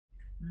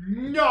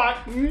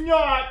Not.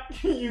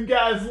 You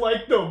guys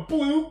like the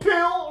blue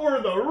pill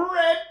or the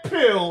red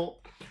pill?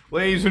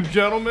 Ladies and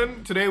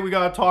gentlemen, today we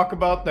gotta talk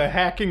about the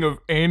hacking of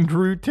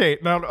Andrew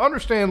Tate. Now, to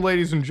understand,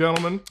 ladies and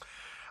gentlemen,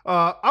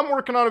 I'm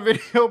working on a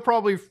video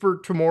probably for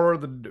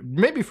tomorrow,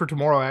 maybe for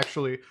tomorrow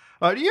actually.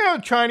 Do you know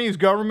the Chinese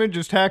government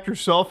just hacked your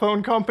cell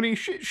phone company?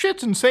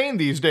 Shit's insane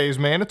these days,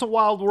 man. It's a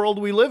wild world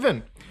we live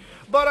in.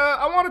 But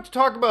I wanted to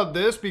talk about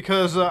this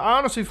because I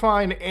honestly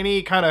find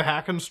any kind of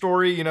hacking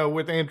story, you know,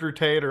 with Andrew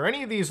Tate or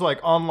any of these like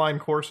online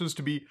courses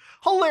to be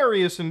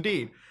hilarious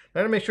indeed. I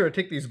had to make sure I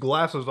take these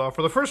glasses off.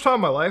 For the first time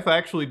in my life, I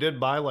actually did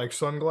buy like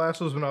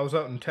sunglasses when I was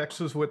out in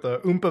Texas with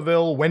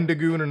Oompaville,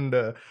 Wendigoon,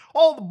 and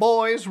all the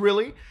boys,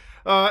 really.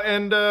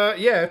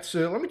 Yeah, it's,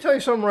 let me tell you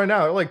something right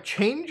now. It like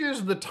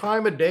changes the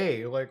time of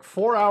day, like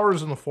 4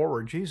 hours in the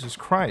forward. Jesus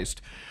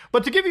Christ.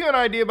 But to give you an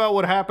idea about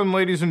what happened,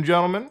 ladies and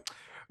gentlemen,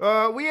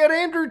 we had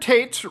Andrew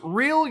Tate's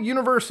real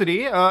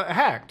university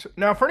hacked.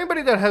 Now, for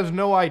anybody that has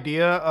no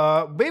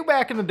idea, way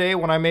back in the day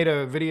when I made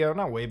a video,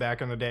 not way back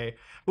in the day,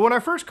 but when I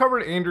first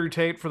covered Andrew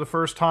Tate for the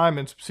first time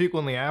and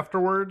subsequently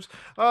afterwards,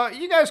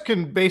 you guys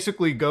can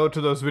basically go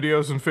to those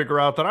videos and figure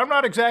out that I'm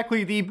not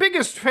exactly the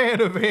biggest fan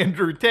of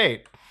Andrew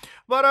Tate.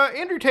 But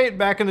Andrew Tate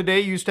back in the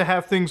day used to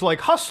have things like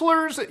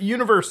Hustlers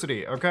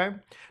University, okay?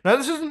 Now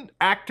this isn't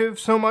active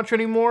so much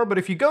anymore, but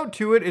if you go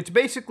to it, it's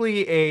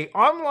basically an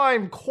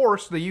online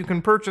course that you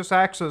can purchase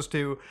access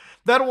to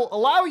that will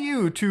allow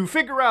you to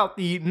figure out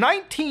the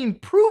 19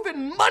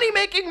 proven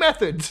money-making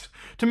methods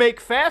to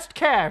make fast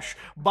cash,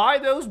 buy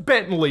those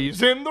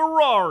Bentleys and the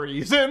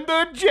Raris and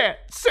the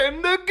Jets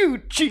and the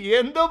Gucci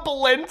and the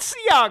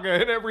Balenciaga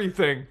and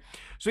everything.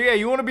 So yeah,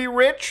 you want to be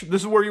rich?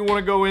 This is where you want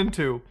to go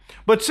into.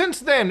 But since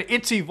then,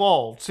 it's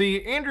evolved.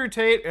 See, Andrew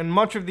Tate and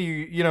much of the,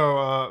 you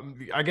know,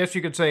 I guess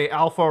you could say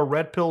alpha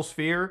red pill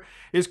sphere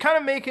is kind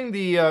of making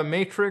the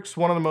Matrix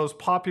one of the most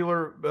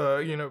popular,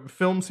 you know,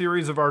 film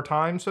series of our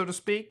time, so to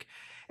speak.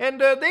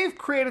 And they've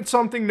created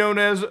something known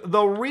as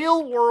the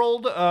real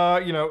world,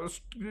 you know,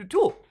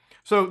 tool.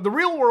 So the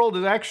real world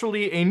is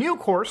actually a new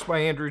course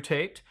by Andrew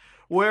Tate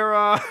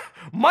where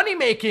money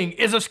making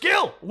is a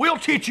skill. We'll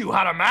teach you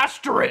how to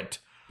master it.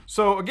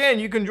 So again,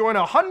 you can join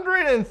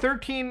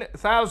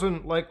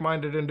 113,000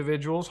 like-minded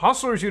individuals.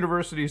 Hustlers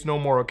University is no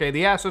more, okay?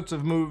 The assets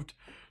have moved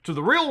to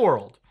the real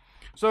world.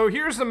 So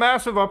here's the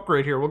massive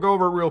upgrade here. We'll go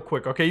over it real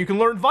quick, okay? You can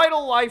learn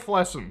vital life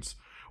lessons.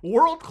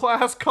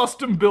 World-class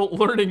custom-built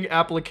learning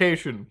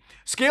application.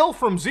 Scale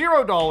from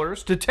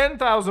 $0 to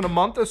 $10,000 a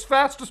month as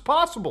fast as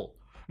possible.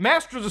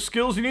 Master the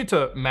skills you need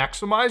to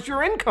maximize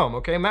your income,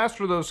 okay?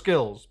 Master those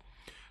skills.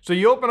 So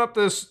you open up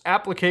this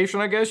application,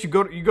 I guess, you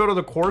go to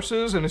the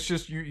courses, and it's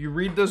just, you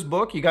read this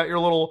book, you got your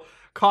little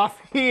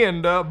coffee,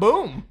 and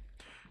boom,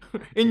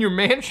 in your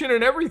mansion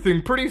and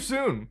everything pretty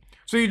soon.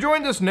 So you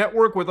join this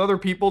network with other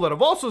people that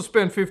have also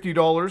spent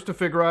 $50 to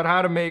figure out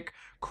how to make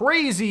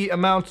crazy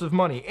amounts of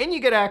money, and you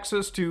get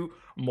access to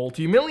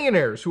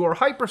multimillionaires who are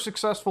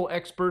hyper-successful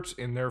experts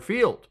in their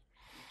field.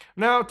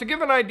 Now, to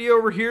give an idea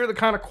over here, the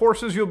kind of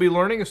courses you'll be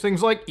learning is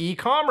things like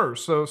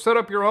e-commerce, so set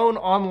up your own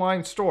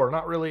online store,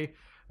 not really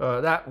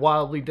that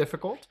wildly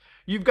difficult.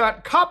 You've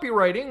got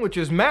copywriting, which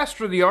is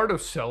master the art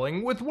of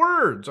selling with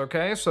words,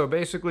 okay? So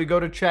basically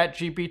go to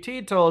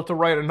ChatGPT, tell it to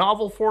write a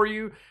novel for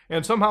you,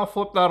 and somehow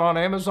flip that on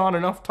Amazon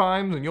enough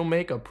times and you'll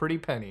make a pretty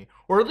penny.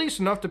 Or at least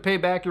enough to pay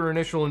back your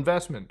initial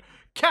investment.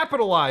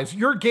 Capitalize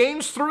your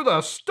gains through the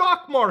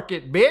stock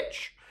market,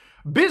 bitch!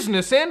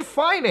 Business and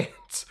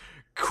finance.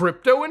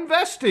 Crypto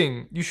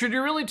investing. Should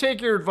you really take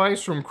your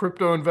advice from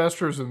crypto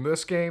investors in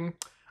this game?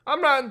 I'm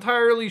not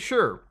entirely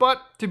sure,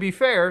 but to be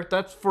fair,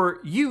 that's for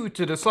you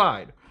to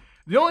decide.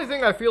 The only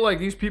thing I feel like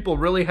these people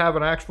really have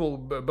an actual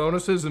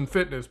bonus is in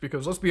fitness,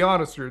 because let's be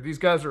honest here, these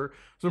guys are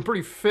some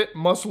pretty fit,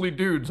 muscly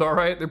dudes, all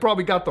right? They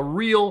probably got the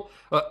real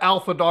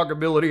alpha dog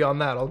ability on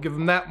that. I'll give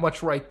them that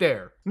much right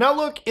there. Now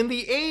look, in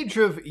the age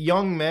of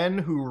young men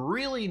who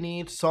really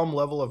need some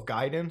level of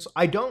guidance,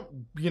 I don't,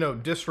 you know,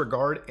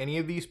 disregard any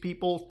of these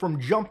people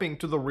from jumping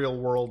to the real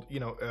world,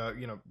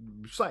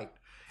 site.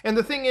 And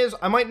the thing is,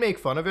 I might make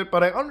fun of it,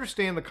 but I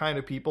understand the kind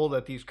of people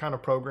that these kind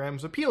of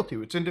programs appeal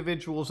to. It's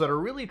individuals that are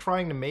really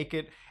trying to make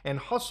it and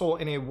hustle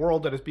in a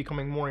world that is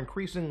becoming more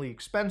increasingly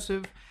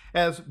expensive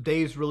as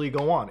days really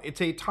go on. It's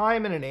a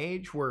time and an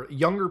age where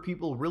younger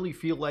people really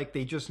feel like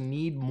they just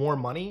need more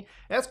money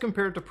as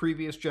compared to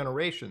previous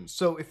generations.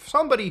 So if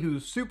somebody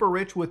who's super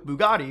rich with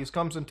Bugattis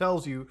comes and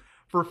tells you,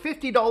 for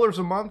 $50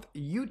 a month,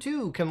 you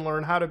too can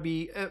learn how to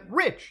be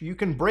rich. You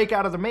can break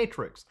out of the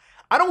matrix.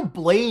 I don't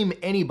blame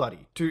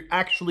anybody to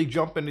actually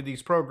jump into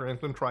these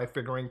programs and try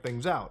figuring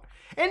things out.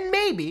 And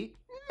maybe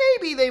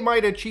they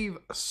might achieve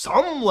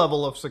some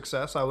level of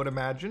success, I would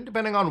imagine,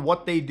 depending on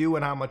what they do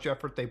and how much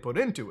effort they put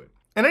into it.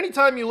 And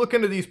anytime you look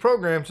into these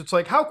programs, it's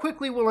like, how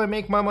quickly will I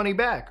make my money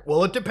back?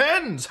 Well, it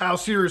depends how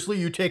seriously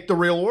you take the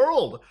real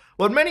world.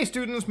 But many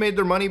students made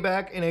their money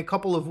back in a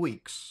couple of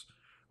weeks.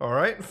 All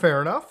right,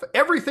 fair enough.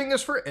 Everything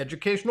is for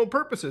educational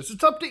purposes.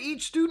 It's up to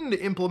each student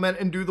to implement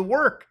and do the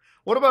work.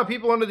 What about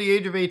people under the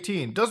age of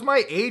 18? Does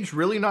my age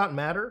really not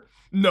matter?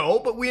 No,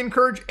 but we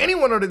encourage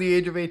anyone under the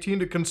age of 18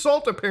 to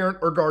consult a parent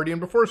or guardian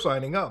before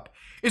signing up.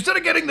 Instead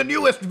of getting the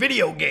newest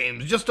video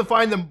games just to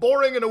find them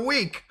boring in a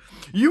week,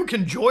 you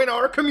can join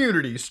our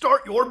community,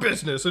 start your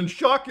business, and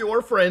shock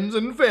your friends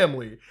and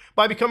family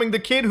by becoming the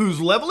kid who's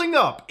leveling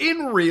up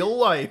in real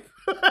life.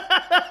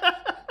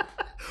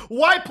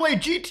 Why play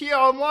GTA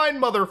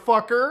Online,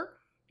 motherfucker?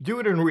 Do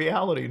it in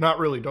reality. Not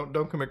really.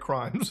 Don't commit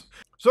crimes.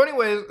 So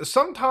anyways,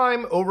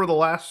 sometime over the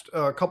last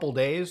couple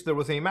days, there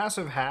was a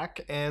massive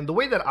hack, and the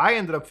way that I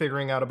ended up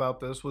figuring out about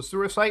this was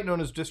through a site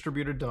known as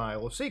Distributed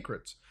Denial of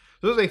Secrets.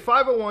 So there's a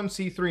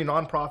 501c3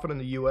 nonprofit in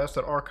the US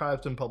that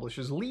archives and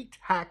publishes leaked,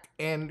 hacked,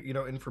 and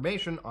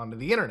information onto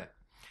the internet.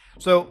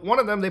 So one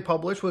of them they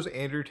published was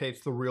Andrew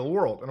Tate's The Real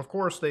World. And of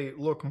course, they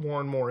look more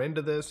and more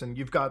into this, and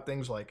you've got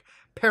things like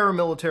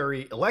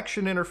paramilitary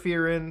election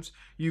interference,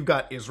 you've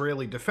got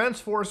Israeli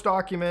Defense Force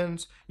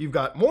documents, you've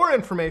got more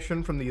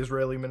information from the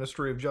Israeli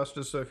Ministry of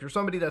Justice. So if you're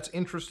somebody that's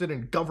interested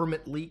in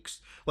government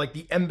leaks, like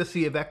the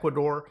Embassy of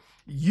Ecuador,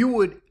 you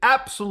would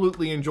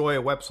absolutely enjoy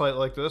a website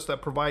like this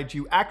that provides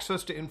you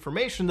access to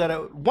information that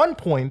at one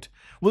point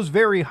was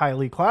very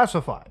highly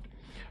classified.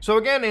 So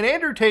again, in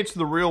Andrew Tate's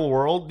The Real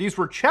World, these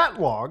were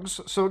chat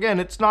logs. So again,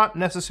 it's not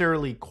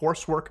necessarily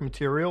coursework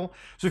material.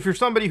 So if you're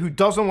somebody who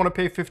doesn't want to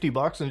pay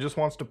 $50 and just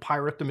wants to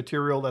pirate the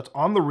material that's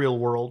on The Real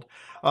World,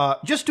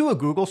 just do a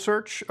Google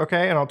search,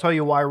 okay? And I'll tell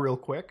you why real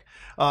quick.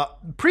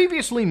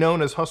 Previously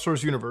known as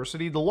Hustlers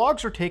University, the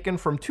logs are taken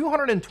from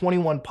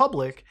 221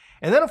 public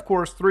and then, of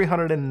course,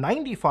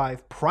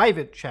 395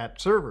 private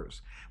chat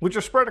servers, which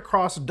are spread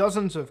across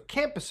dozens of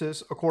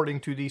campuses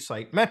according to the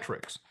site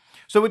metrics.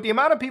 So with the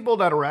amount of people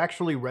that are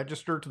actually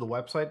registered to the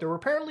website, they were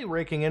apparently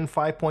raking in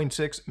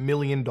 $5.6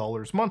 million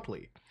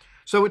monthly.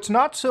 So it's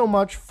not so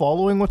much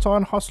following what's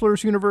on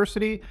Hustlers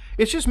University,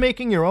 it's just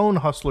making your own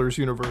Hustlers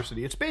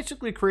University. It's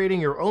basically creating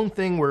your own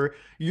thing where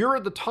you're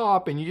at the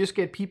top and you just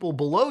get people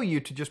below you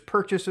to just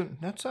purchase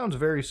it. That sounds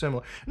very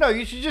similar. No,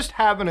 you should just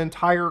have an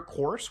entire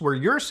course where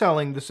you're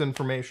selling this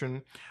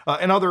information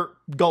and other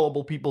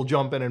gullible people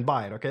jump in and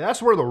buy it. Okay,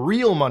 that's where the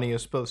real money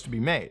is supposed to be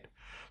made.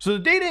 So the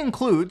data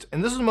includes,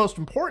 and this is the most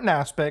important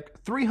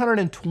aspect,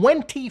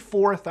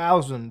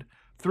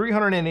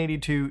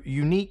 324,382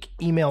 unique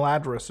email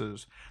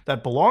addresses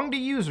that belong to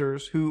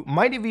users who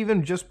might have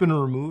even just been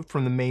removed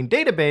from the main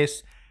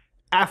database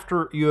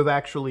after you have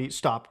actually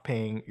stopped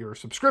paying your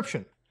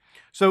subscription.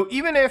 So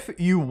even if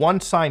you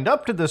once signed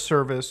up to this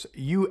service,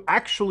 you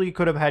actually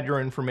could have had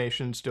your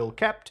information still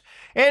kept.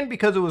 And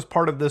because it was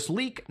part of this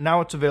leak,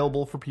 now it's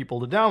available for people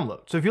to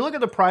download. So if you look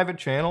at the private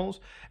channels,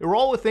 they're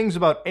all with things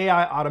about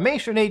AI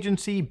automation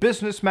agency,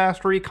 business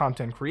mastery,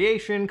 content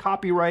creation,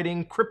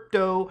 copywriting,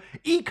 crypto,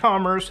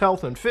 e-commerce,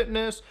 health and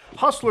fitness,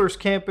 Hustlers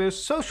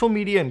Campus, social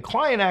media and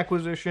client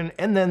acquisition,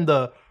 and then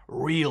the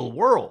real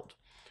world.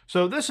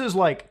 So this is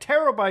like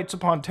terabytes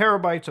upon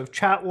terabytes of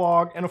chat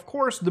log, and of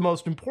course, the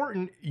most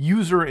important,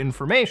 user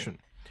information.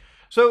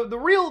 So the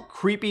real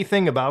creepy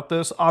thing about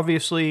this,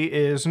 obviously,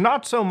 is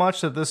not so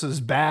much that this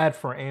is bad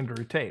for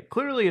Andrew Tate.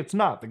 Clearly it's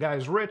not. The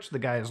guy's rich, the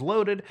guy is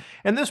loaded,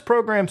 and this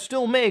program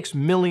still makes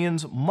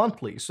millions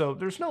monthly, so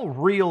there's no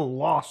real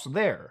loss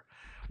there.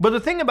 But the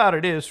thing about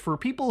it is, for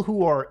people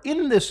who are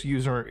in this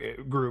user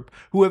group,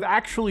 who have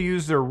actually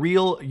used their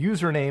real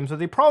usernames that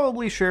they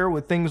probably share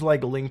with things like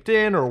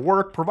LinkedIn or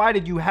work,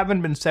 provided you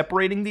haven't been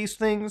separating these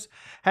things,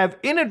 have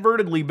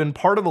inadvertently been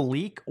part of a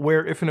leak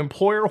where if an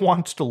employer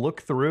wants to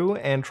look through,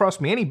 and trust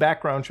me, any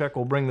background check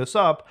will bring this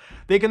up,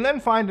 they can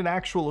then find an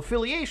actual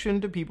affiliation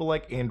to people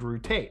like Andrew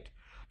Tate.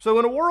 So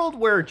in a world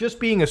where just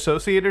being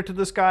associated to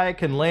this guy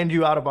can land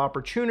you out of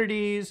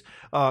opportunities,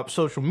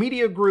 social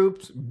media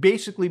groups,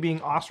 basically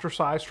being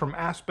ostracized from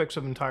aspects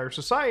of entire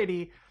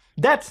society,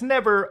 that's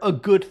never a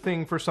good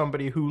thing for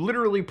somebody who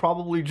literally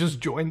probably just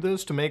joined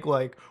this to make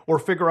or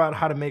figure out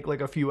how to make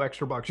a few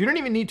extra bucks. You didn't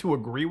even need to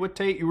agree with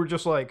Tate. You were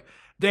just like,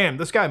 damn,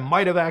 this guy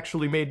might have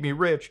actually made me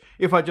rich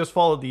if I just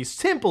followed these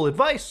simple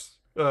advice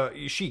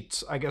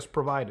sheets, I guess,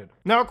 provided.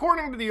 Now,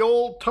 according to the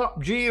old Top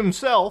G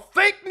himself,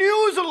 fake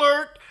news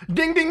alert!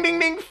 Ding, ding, ding,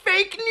 ding,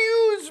 fake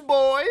news,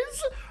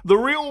 boys! The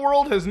Real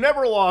World has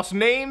never lost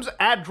names,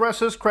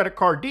 addresses, credit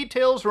card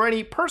details, or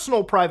any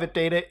personal private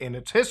data in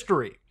its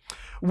history.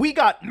 We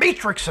got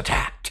Matrix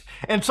attacked,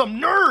 and some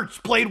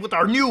nerds played with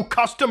our new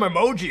custom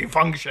emoji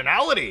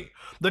functionality.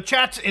 The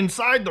chats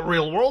inside The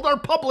Real World are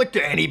public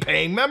to any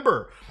paying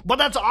member. But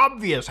that's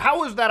obvious.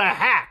 How is that a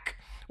hack?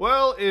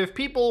 Well, if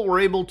people were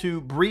able to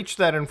breach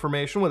that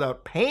information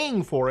without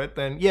paying for it,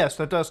 then yes,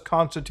 that does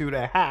constitute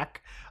a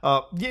hack.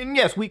 And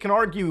yes, we can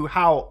argue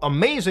how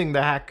amazing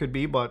the hack could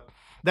be, but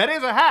that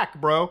is a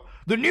hack, bro.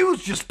 The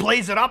news just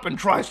plays it up and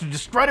tries to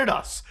discredit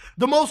us.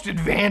 The most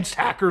advanced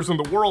hackers in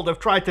the world have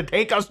tried to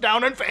take us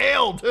down and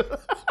failed.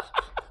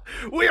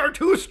 We are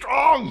too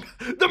strong.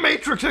 The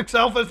Matrix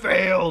itself has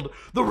failed.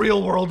 The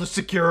Real World is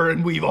secure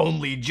and we've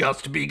only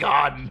just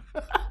begun.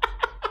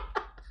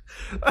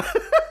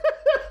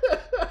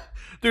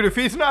 Dude, if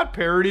he's not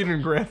parodied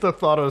in Grand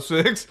Theft Auto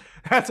 6,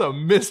 that's a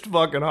missed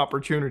fucking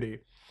opportunity.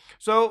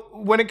 So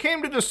when it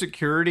came to the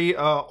security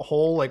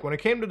when it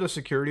came to the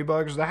security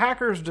bugs, the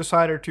hackers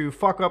decided to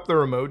fuck up their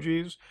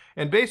emojis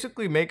and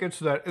basically make it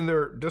so that in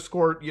their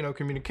Discord,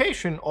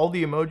 communication, all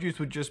the emojis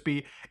would just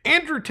be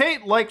Andrew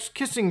Tate likes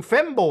kissing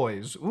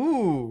femboys.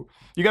 Ooh,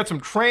 you got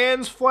some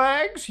trans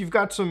flags. You've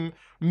got some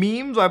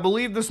memes. I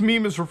believe this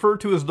meme is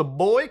referred to as the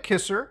boy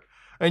kisser.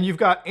 And you've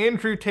got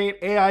Andrew Tate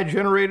AI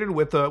generated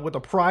with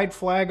a pride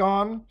flag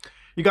on.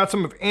 You got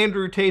some of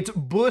Andrew Tate's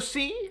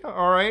bussy.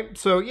 All right,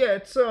 so yeah,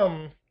 it's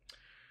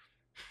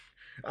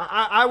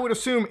I would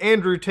assume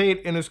Andrew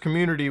Tate and his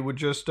community would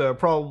just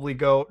probably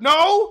go,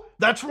 no,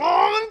 that's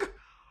wrong.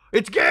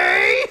 It's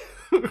gay.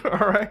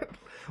 All right.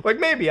 Like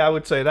maybe I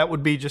would say that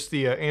would be just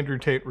the Andrew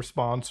Tate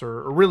response,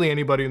 or really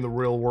anybody in the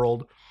real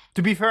world.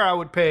 To be fair, I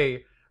would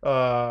pay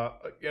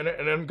an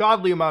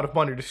ungodly amount of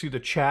money to see the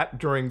chat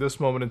during this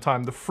moment in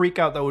time, the freak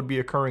out that would be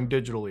occurring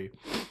digitally.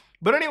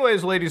 But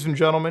anyways, ladies and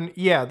gentlemen,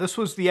 yeah, this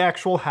was the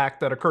actual hack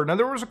that occurred. Now,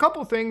 there was a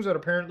couple things that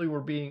apparently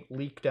were being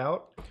leaked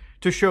out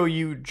to show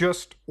you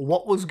just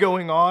what was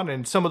going on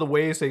and some of the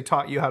ways they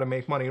taught you how to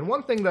make money. And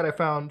one thing that I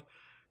found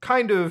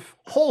kind of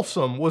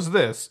wholesome was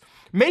this: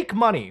 make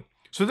money.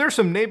 So there's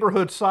some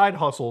neighborhood side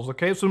hustles,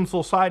 okay? Some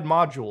little side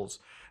modules.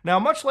 Now,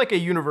 much like a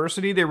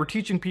university, they were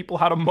teaching people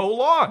how to mow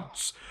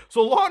lawns.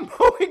 So lawn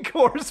mowing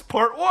course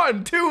part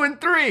 1, 2, and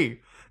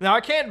 3. Now,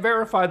 I can't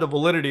verify the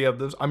validity of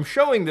this. I'm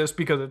showing this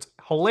because it's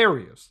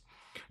hilarious.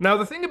 Now,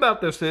 the thing about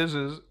this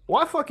is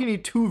why fucking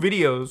need 2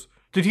 videos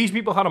to teach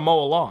people how to mow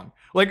a lawn?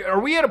 Like, are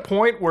we at a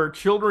point where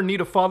children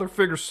need a father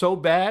figure so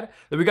bad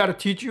that we got to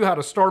teach you how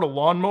to start a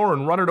lawnmower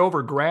and run it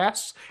over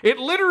grass? It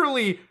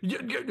literally,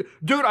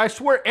 dude, I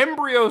swear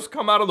embryos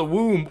come out of the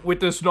womb with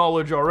this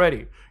knowledge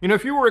already.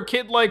 If you were a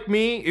kid like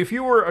me, if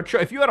you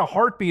had a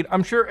heartbeat,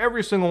 I'm sure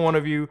every single one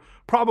of you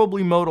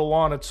probably mowed a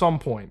lawn at some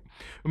point.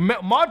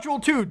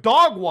 Module 2,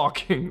 dog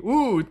walking.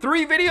 Ooh,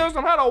 3 videos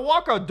on how to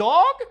walk a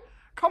dog?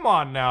 Come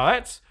on now,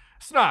 it's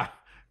not,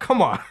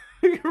 come on.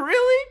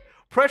 Really?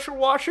 Pressure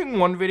washing,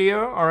 1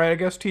 video. All right, I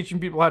guess teaching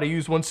people how to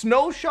use one.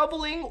 Snow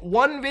shoveling,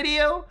 1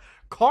 video.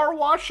 Car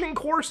washing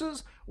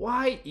courses.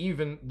 Why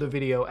even the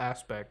video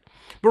aspect?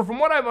 But from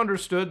what I've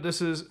understood,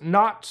 this is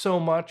not so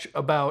much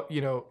about,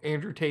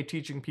 Andrew Tate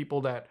teaching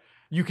people that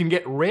you can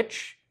get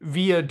rich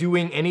via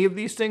doing any of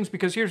these things.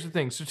 Because here's the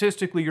thing,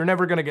 statistically, you're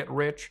never going to get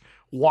rich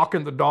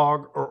walking the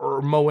dog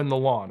or mowing the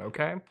lawn,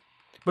 okay?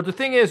 But the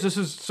thing is, this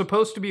is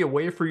supposed to be a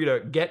way for you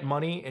to get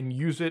money and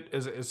use it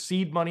as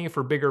seed money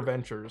for bigger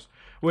ventures,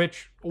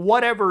 which,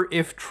 whatever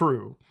if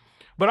true.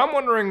 But I'm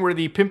wondering where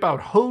the pimp out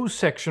hoes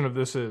section of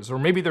this is, or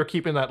maybe they're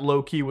keeping that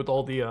low key with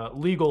all the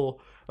legal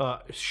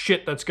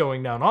shit that's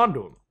going down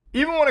onto them.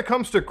 Even when it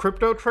comes to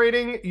crypto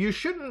trading, you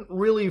shouldn't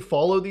really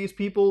follow these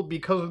people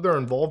because of their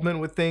involvement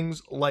with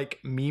things like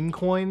meme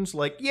coins.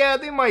 Like, yeah,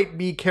 they might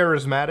be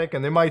charismatic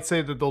and they might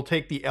say that they'll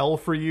take the L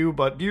for you,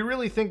 but do you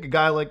really think a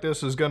guy like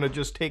this is going to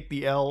just take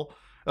the L?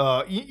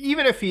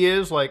 Even if he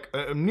is like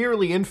a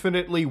nearly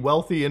infinitely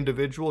wealthy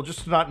individual,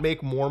 just to not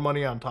make more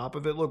money on top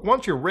of it. Look,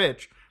 once you're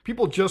rich,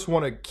 people just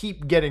want to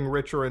keep getting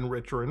richer and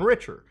richer and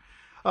richer.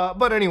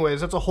 But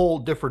anyways, that's a whole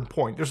different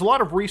point. There's a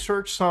lot of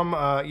research some,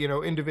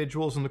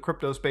 individuals in the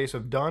crypto space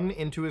have done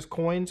into his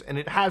coins, and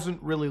it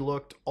hasn't really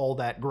looked all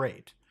that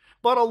great.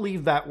 But I'll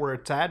leave that where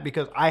it's at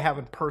because I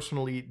haven't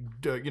personally,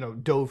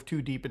 dove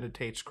too deep into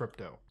Tate's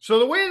crypto. So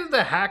the way that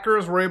the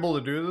hackers were able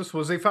to do this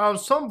was they found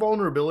some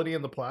vulnerability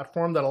in the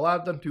platform that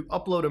allowed them to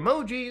upload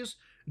emojis,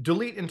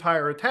 delete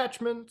entire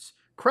attachments,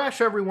 crash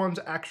everyone's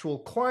actual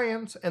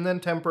clients, and then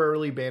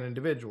temporarily ban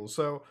individuals.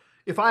 So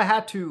if I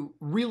had to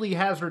really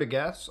hazard a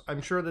guess,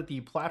 I'm sure that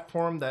the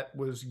platform that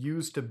was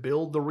used to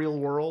build the real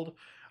world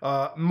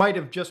might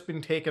have just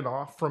been taken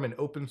off from an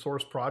open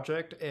source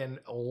project and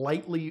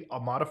lightly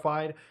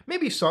modified.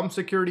 Maybe some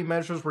security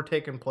measures were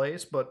taken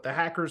place, but the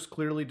hackers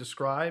clearly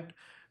described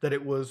that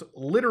it was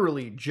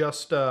literally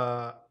just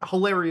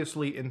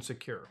hilariously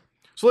insecure.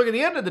 So look, at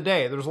the end of the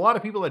day, there's a lot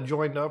of people that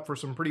joined up for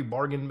some pretty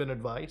bargain bin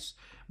advice.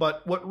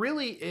 But what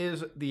really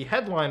is the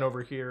headline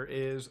over here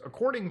is,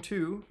 according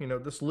to,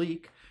 this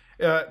leak,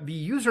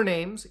 the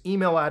usernames,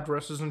 email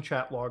addresses, and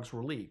chat logs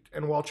were leaked.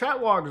 And while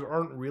chat logs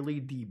aren't really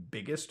the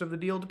biggest of the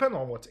deal, depending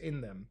on what's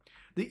in them,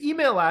 the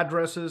email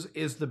addresses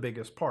is the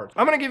biggest part.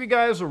 I'm going to give you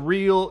guys a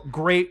real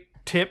great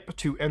tip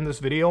to end this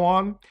video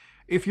on.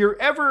 If you're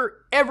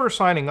ever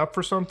signing up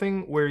for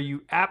something where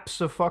you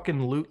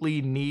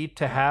abso-fucking-lutely need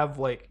to have,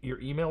 like,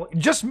 your email,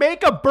 just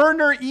make a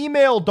burner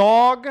email,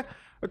 dog!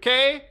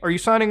 Okay? Are you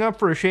signing up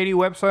for a shady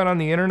website on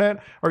the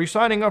internet? Are you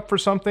signing up for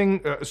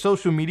something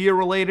social media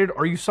related?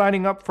 Are you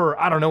signing up for,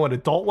 I don't know, an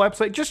adult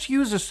website? Just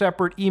use a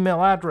separate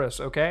email address,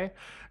 okay?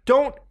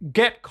 Don't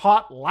get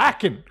caught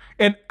lacking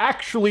and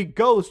actually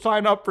go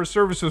sign up for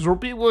services where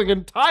people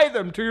can tie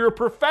them to your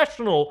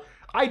professional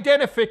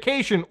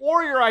identification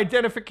or your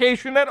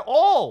identification at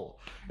all.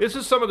 This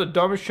is some of the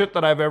dumbest shit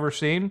that I've ever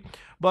seen.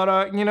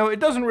 But, it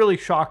doesn't really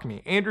shock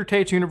me. Andrew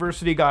Tate's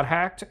university got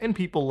hacked and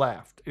people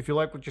laughed. If you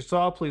like what you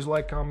saw, please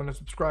like, comment, and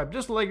subscribe.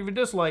 Dislike if you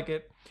dislike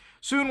it.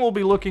 Soon we'll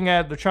be looking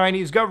at the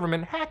Chinese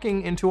government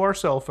hacking into our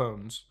cell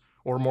phones.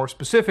 or more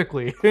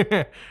specifically,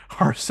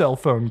 our cell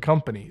phone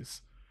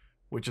companies,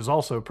 which is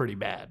also pretty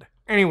bad.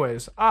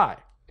 Anyways, I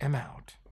am out.